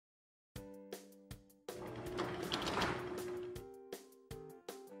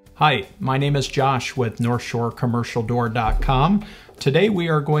Hi, my name is Josh with NorthshoreCommercialDoor.com. Today we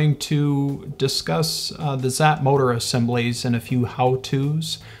are going to discuss the ZAP motor assemblies and a few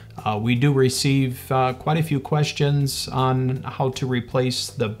how-tos. We do receive quite a few questions on how to replace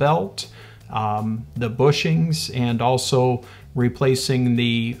the belt, the bushings, and also replacing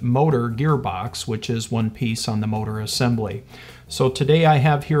the motor gearbox, which is one piece on the motor assembly. So today I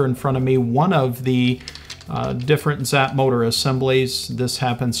have here in front of me one of the different ZAP motor assemblies. This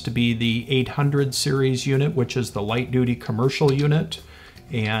happens to be the 800 series unit, which is the light-duty commercial unit.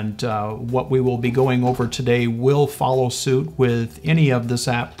 And what we will be going over today will follow suit with any of the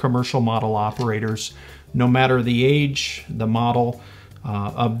ZAP commercial model operators, no matter the age, the model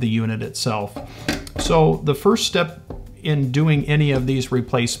of the unit itself. So the first step in doing any of these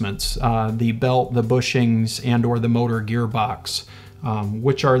replacements, the belt, the bushings, and or the motor gearbox,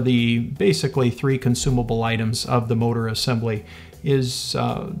 which are the basically three consumable items of the motor assembly, is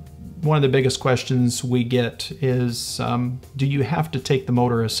one of the biggest questions we get is, do you have to take the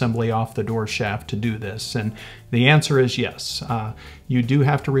motor assembly off the door shaft to do this? And the answer is yes. You do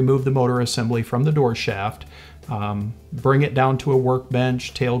have to remove the motor assembly from the door shaft, bring it down to a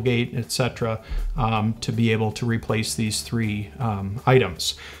workbench, tailgate, etc., to be able to replace these three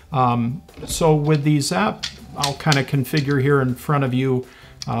items. So with the ZAP, I'll kind of configure here in front of you.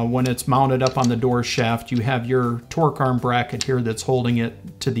 When it's mounted up on the door shaft, you have your torque arm bracket here that's holding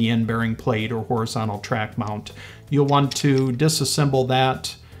it to the end bearing plate or horizontal track mount. You'll want to disassemble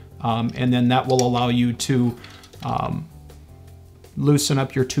that, and then that will allow you to loosen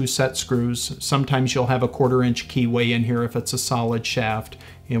up your two set screws. Sometimes you'll have a 1/4 inch keyway in here if it's a solid shaft.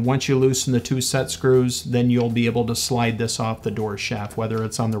 And once you loosen the two set screws, then you'll be able to slide this off the door shaft, whether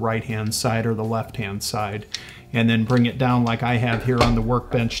it's on the right-hand side or the left-hand side, and then bring it down like I have here on the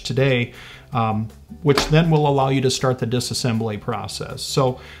workbench today, which then will allow you to start the disassembly process.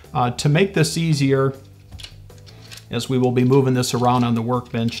 So to make this easier, as we will be moving this around on the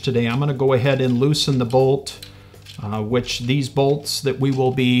workbench today, I'm going to go ahead and loosen the bolt, which these bolts that we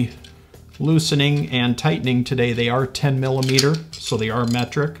will be loosening and tightening today, they are 10mm, so they are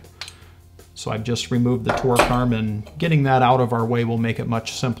metric. So I've just removed the torque arm, and getting that out of our way will make it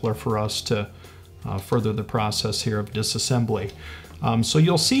much simpler for us to further the process here of disassembly. So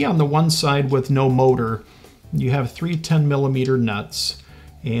you'll see on the one side with no motor, you have three 10mm nuts.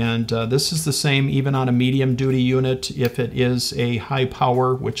 And this is the same even on a medium duty unit if it is a high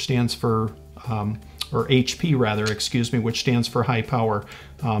power, which stands for or HP rather, excuse me, which stands for high power.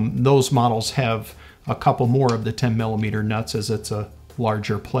 Those models have a couple more of the 10mm nuts as it's a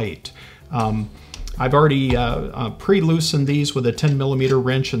larger plate. I've already pre-loosened these with a 10mm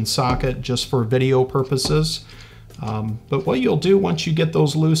wrench and socket just for video purposes. But what you'll do once you get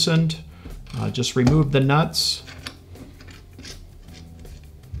those loosened, just remove the nuts.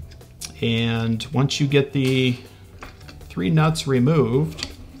 And once you get the three nuts removed,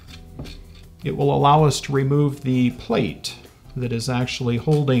 it will allow us to remove the plate that is actually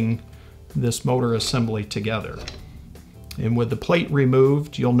holding this motor assembly together. And with the plate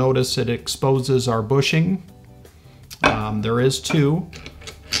removed, you'll notice it exposes our bushing. There is two,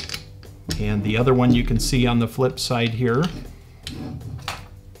 and the other one you can see on the flip side here,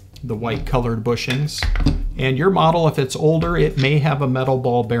 the white colored bushings. And your model, if it's older, it may have a metal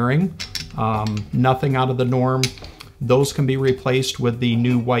ball bearing. Nothing out of the norm. Those can be replaced with the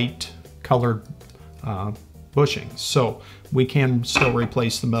new white colored bushings. So we can still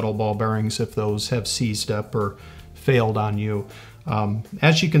replace the metal ball bearings if those have seized up or failed on you.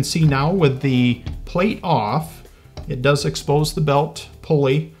 As you can see now with the plate off, it does expose the belt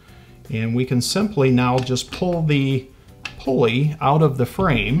pulley, and we can simply now just pull the pulley out of the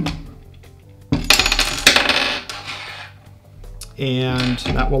frame, and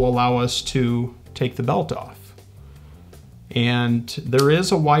that will allow us to take the belt off. And there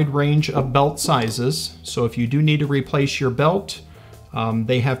is a wide range of belt sizes, so if you do need to replace your belt,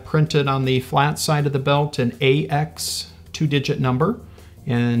 they have printed on the flat side of the belt an AX 2-digit number,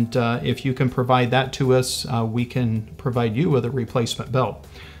 and if you can provide that to us, we can provide you with a replacement belt.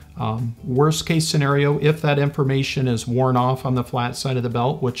 Worst case scenario, if that information is worn off on the flat side of the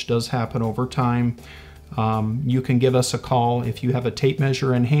belt, which does happen over time, you can give us a call. If you have a tape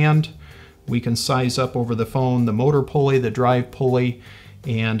measure in hand, we can size up over the phone the motor pulley, the drive pulley,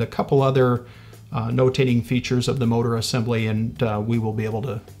 and a couple other notating features of the motor assembly, and we will be able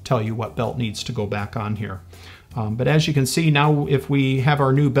to tell you what belt needs to go back on here. But as you can see now, if we have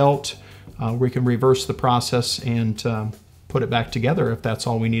our new belt, we can reverse the process and put it back together if that's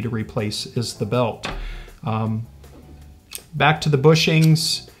all we need to replace is the belt. Back to the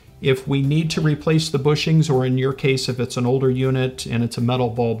bushings. If we need to replace the bushings, or in your case, if it's an older unit and it's a metal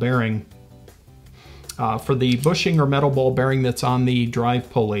ball bearing, for the bushing or metal ball bearing that's on the drive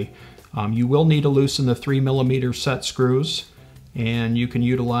pulley, you will need to loosen the 3mm set screws, and you can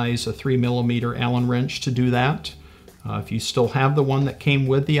utilize a 3mm Allen wrench to do that. If you still have the one that came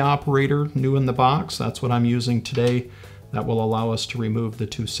with the operator, new in the box, that's what I'm using today. That will allow us to remove the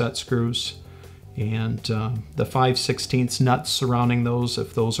 2 set screws. And the 5/16 nuts surrounding those,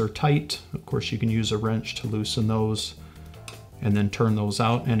 if those are tight, of course you can use a wrench to loosen those and then turn those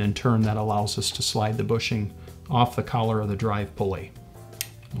out, and in turn that allows us to slide the bushing off the collar of the drive pulley.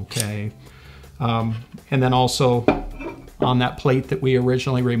 Okay, and then also on that plate that we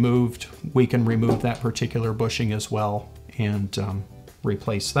originally removed, we can remove that particular bushing as well and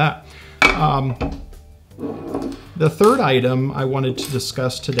replace that. The third item I wanted to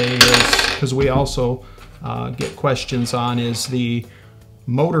discuss today is, because we also get questions on, is the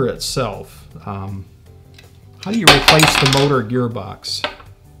motor itself. How do you replace the motor gearbox?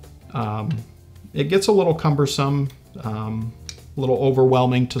 It gets a little cumbersome, a little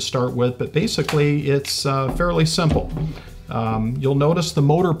overwhelming to start with, but basically it's fairly simple. You'll notice the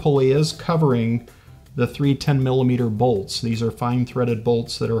motor pulley is covering the 3 10mm bolts. These are fine threaded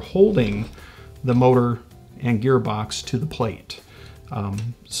bolts that are holding the motor and gearbox to the plate.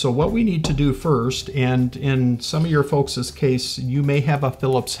 So what we need to do first, and in some of your folks' case, you may have a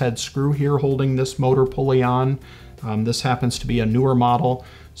Phillips head screw here holding this motor pulley on. This happens to be a newer model,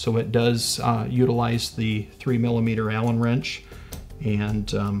 so it does utilize the 3mm Allen wrench.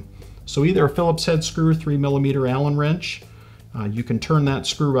 And so either a Phillips head screw, 3mm Allen wrench, you can turn that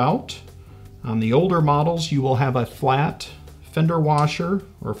screw out. On the older models, you will have a flat fender washer,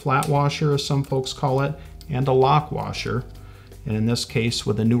 or flat washer as some folks call it, and a lock washer. And in this case,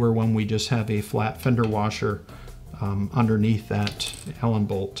 with the newer one, we just have a flat fender washer underneath that Allen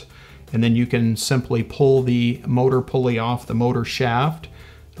bolt. And then you can simply pull the motor pulley off the motor shaft.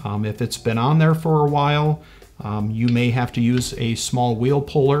 If it's been on there for a while, you may have to use a small wheel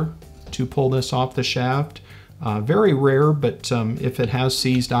puller to pull this off the shaft. Very rare, but if it has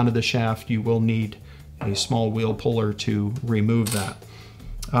seized onto the shaft, you will need a small wheel puller to remove that.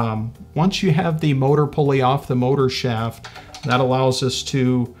 Once you have the motor pulley off the motor shaft, that allows us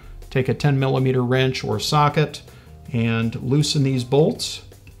to take a 10mm wrench or socket and loosen these bolts,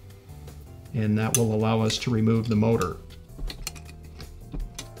 and that will allow us to remove the motor.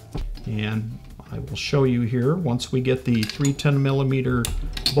 And I will show you here, once we get the 3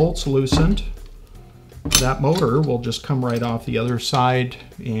 10mm bolts loosened, that motor will just come right off the other side,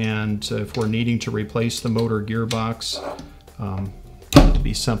 and if we're needing to replace the motor gearbox, it'll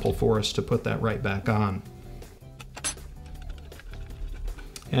be simple for us to put that right back on.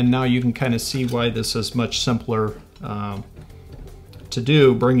 And now you can kind of see why this is much simpler to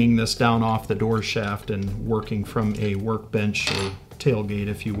do, bringing this down off the door shaft and working from a workbench or tailgate,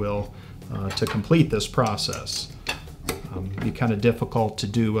 if you will, to complete this process. It'd be kind of difficult to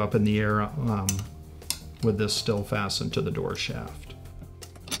do up in the air with this still fastened to the door shaft.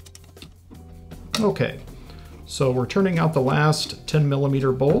 Okay, so we're turning out the last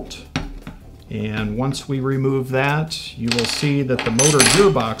 10mm bolt. And once we remove that, you will see that the motor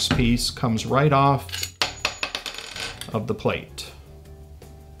gearbox piece comes right off of the plate.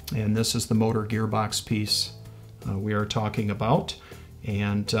 And this is the motor gearbox piece we are talking about.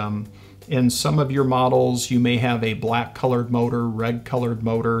 And in some of your models, you may have a black colored motor, red colored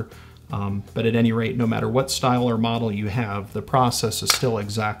motor, but at any rate, no matter what style or model you have, the process is still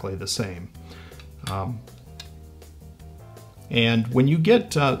exactly the same. And when you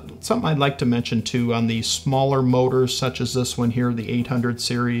get, something I'd like to mention too, on the smaller motors such as this one here, the 800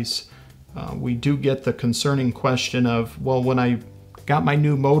 series, we do get the concerning question of, well, when I got my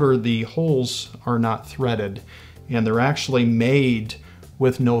new motor, the holes are not threaded, and they're actually made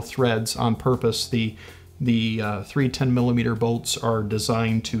with no threads on purpose. The 3 10mm bolts are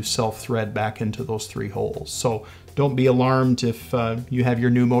designed to self-thread back into those 3 holes. So don't be alarmed if you have your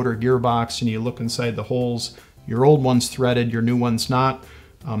new motor gearbox and you look inside the holes, your old one's threaded, your new one's not.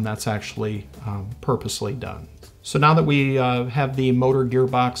 That's actually purposely done. So now that we have the motor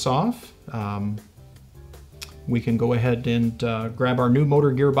gearbox off, we can go ahead and grab our new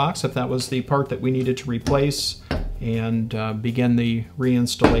motor gearbox if that was the part that we needed to replace, and begin the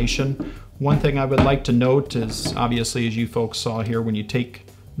reinstallation. One thing I would like to note is, obviously, as you folks saw here, when you take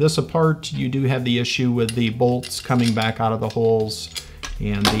this apart, you do have the issue with the bolts coming back out of the holes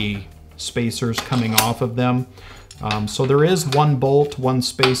and the spacers coming off of them. So there is one bolt, one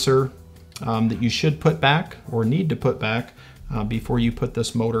spacer that you should put back, or need to put back, before you put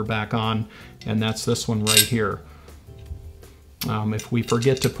this motor back on, and that's this one right here. If we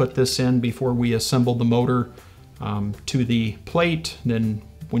forget to put this in before we assemble the motor to the plate, then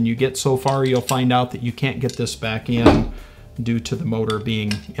when you get so far, you'll find out that you can't get this back in due to the motor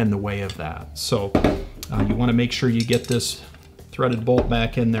being in the way of that. So you want to make sure you get this threaded bolt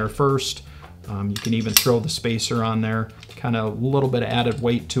back in there first. You can even throw the spacer on there. Kind of a little bit of added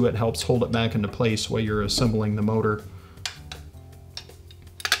weight to it helps hold it back into place while you're assembling the motor.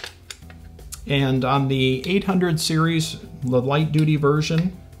 And on the 800 series, the light duty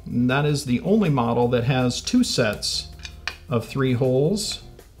version, that is the only model that has 2 sets of 3 holes.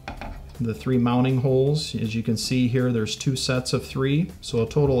 The 3 mounting holes, as you can see here, there's 2 sets of 3, so a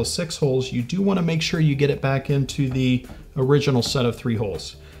total of 6 holes. You do want to make sure you get it back into the original set of 3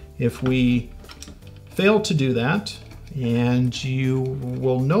 holes. If we fail to do that, and you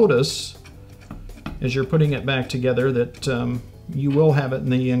will notice as you're putting it back together that you will have it in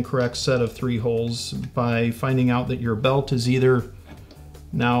the incorrect set of 3 holes by finding out that your belt is either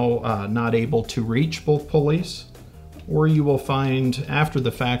now not able to reach both pulleys, or you will find after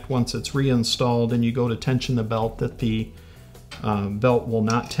the fact, once it's reinstalled and you go to tension the belt, that the belt will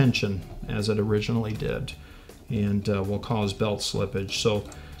not tension as it originally did, and will cause belt slippage. So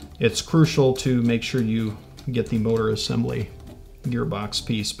it's crucial to make sure you get the motor assembly gearbox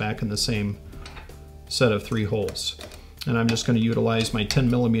piece back in the same set of 3 holes. And I'm just going to utilize my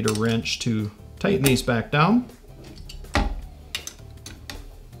 10mm wrench to tighten these back down.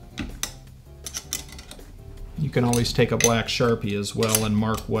 You can always take a black Sharpie as well and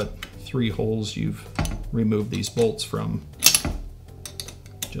mark what 3 holes you've removed these bolts from,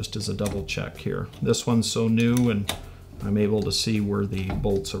 just as a double check here. This one's so new and I'm able to see where the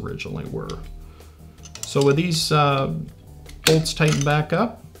bolts originally were. So with these bolts tightened back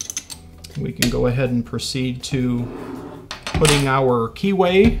up, we can go ahead and proceed to putting our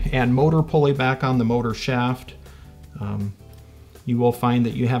keyway and motor pulley back on the motor shaft. You will find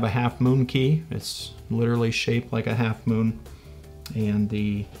that you have a half moon key. It's literally shaped like a half moon, and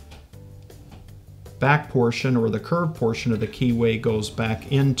the back portion or the curved portion of the keyway goes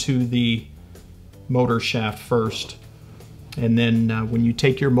back into the motor shaft first. And then when you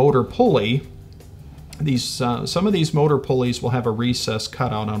take your motor pulley, some of these motor pulleys will have a recess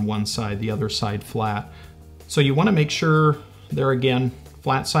cut out on one side, the other side flat. So you want to make sure they're, again,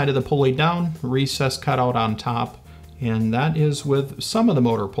 flat side of the pulley down, recess cut out on top, and that is with some of the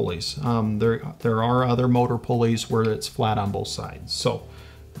motor pulleys. There are other motor pulleys where it's flat on both sides. So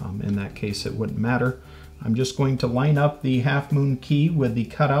in that case, it wouldn't matter. I'm just going to line up the half moon key with the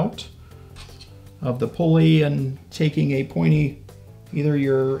cutout of the pulley and taking a pointy, either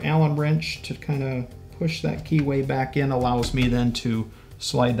your Allen wrench to kind of push that keyway back in allows me then to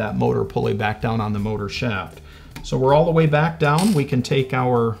slide that motor pulley back down on the motor shaft. So we're all the way back down. We can take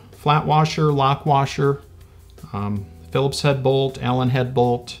our flat washer, lock washer, Phillips head bolt, Allen head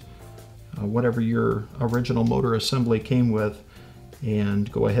bolt, whatever your original motor assembly came with,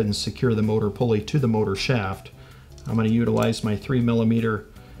 and go ahead and secure the motor pulley to the motor shaft. I'm going to utilize my 3mm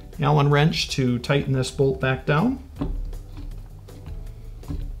Allen wrench to tighten this bolt back down,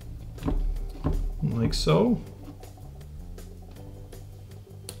 like so.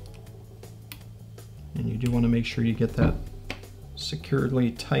 And you do want to make sure you get that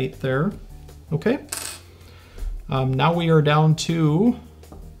securely tight there. Okay. Now we are down to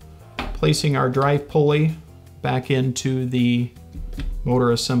placing our drive pulley back into the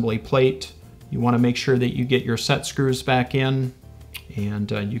motor assembly plate. You want to make sure that you get your set screws back in,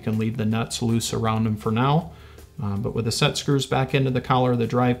 and you can leave the nuts loose around them for now. But with the set screws back into the collar of the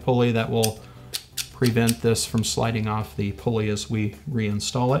drive pulley, that will prevent this from sliding off the pulley as we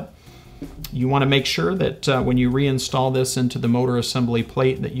reinstall it. You want to make sure that when you reinstall this into the motor assembly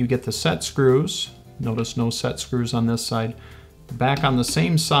plate that you get the set screws, notice no set screws on this side, back on the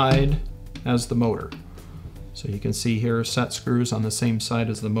same side as the motor. So you can see here set screws on the same side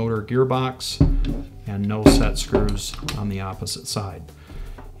as the motor gearbox and no set screws on the opposite side.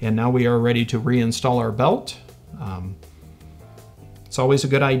 And now we are ready to reinstall our belt. It's always a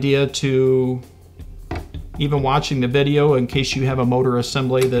good idea to, even watching the video, in case you have a motor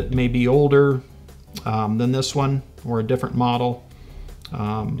assembly that may be older than this one or a different model,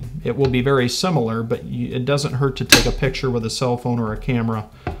 it will be very similar, but it doesn't hurt to take a picture with a cell phone or a camera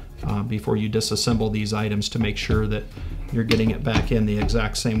before you disassemble these items to make sure that you're getting it back in the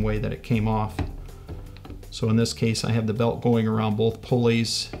exact same way that it came off. So in this case, I have the belt going around both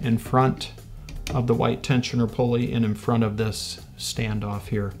pulleys, in front of the white tensioner pulley and in front of this standoff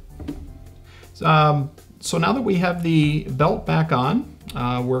here. So now that we have the belt back on,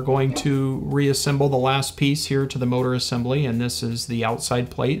 we're going to reassemble the last piece here to the motor assembly, and this is the outside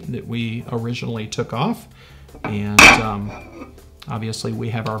plate that we originally took off. And obviously we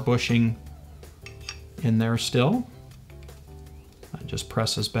have our bushing in there still. It just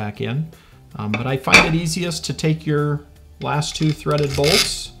presses back in. But I find it easiest to take your last 2 threaded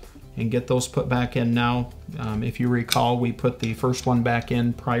bolts and get those put back in now. If you recall, we put the first one back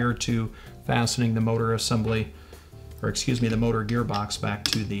in prior to fastening the motor assembly, or excuse me, the motor gearbox back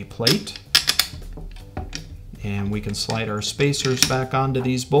to the plate. And we can slide our spacers back onto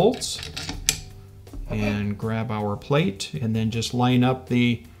these bolts and grab our plate, and then just line up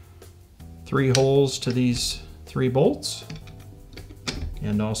the 3 holes to these 3 bolts,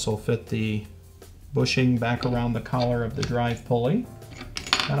 and also fit the bushing back around the collar of the drive pulley,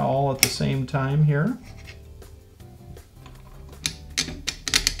 kind of all at the same time here.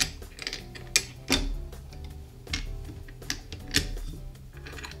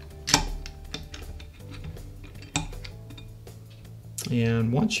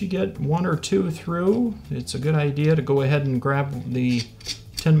 And once you get 1 or 2 through, it's a good idea to go ahead and grab the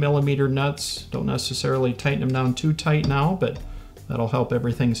 10mm nuts. Don't necessarily tighten them down too tight now, but that'll help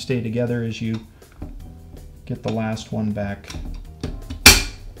everything stay together as you get the last one back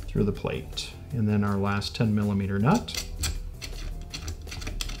through the plate. And then our last 10mm nut.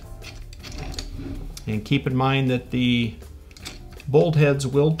 And keep in mind that the bolt heads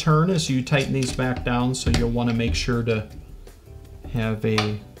will turn as you tighten these back down, so you'll want to make sure to have a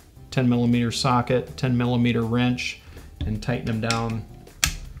 10mm socket, 10mm wrench, and tighten them down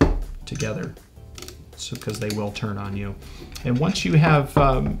together, so because they will turn on you. And once you have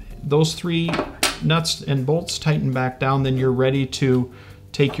those 3 nuts and bolts tightened back down, then you're ready to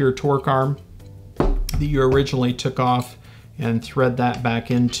take your torque arm that you originally took off and thread that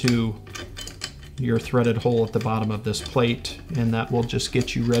back into your threaded hole at the bottom of this plate, and that will just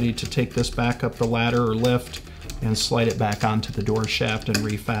get you ready to take this back up the ladder or lift and slide it back onto the door shaft and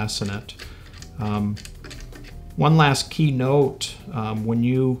refasten it. One last key note, when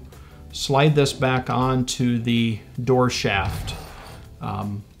you slide this back onto the door shaft,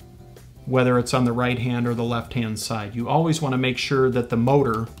 whether it's on the right hand or the left hand side, you always want to make sure that the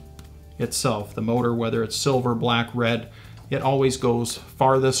motor itself, the motor, whether it's silver, black, red, it always goes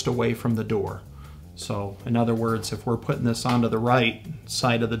farthest away from the door. So in other words, if we're putting this onto the right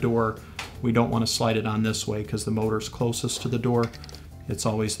side of the door, we don't want to slide it on this way because the motor's closest to the door. It's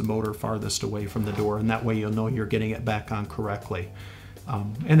always the motor farthest away from the door, and that way you'll know you're getting it back on correctly.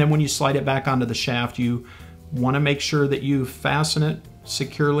 And then when you slide it back onto the shaft, you want to make sure that you fasten it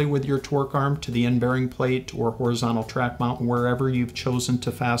securely with your torque arm to the end bearing plate or horizontal track mount, wherever you've chosen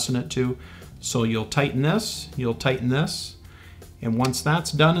to fasten it to. So you'll tighten this, and once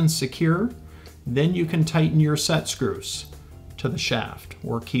that's done and secure, then you can tighten your set screws to the shaft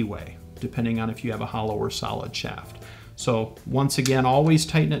or keyway, depending on if you have a hollow or solid shaft. So once again, always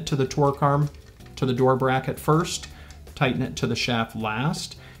tighten it to the torque arm, to the door bracket first, tighten it to the shaft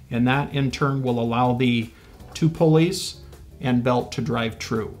last, and that in turn will allow the 2 pulleys and belt to drive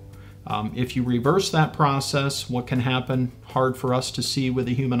true. If you reverse that process, what can happen, hard for us to see with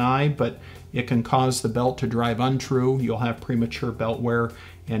the human eye, but it can cause the belt to drive untrue. You'll have premature belt wear,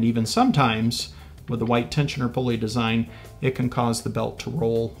 and even sometimes with the white tensioner pulley design, it can cause the belt to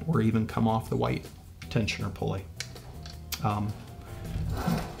roll or even come off the white tensioner pulley.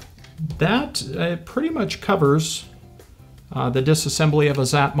 That pretty much covers the disassembly of a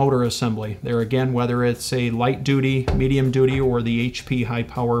ZAP motor assembly. There again, whether it's a light duty, medium duty, or the HP high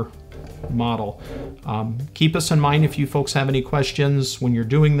power model. Keep us in mind if you folks have any questions when you're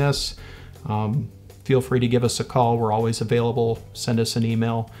doing this. Feel free to give us a call. We're always available. Send us an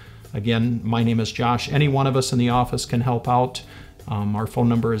email. Again, my name is Josh. Any one of us in the office can help out. Our phone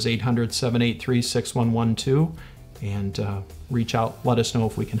number is 800-783-6112, and reach out, let us know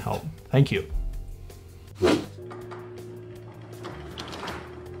if we can help. Thank you.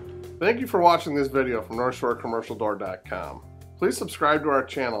 Thank you for watching this video from NorthshoreCommercialDoor.com. Please subscribe to our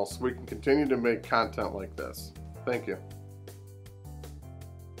channel so we can continue to make content like this. Thank you.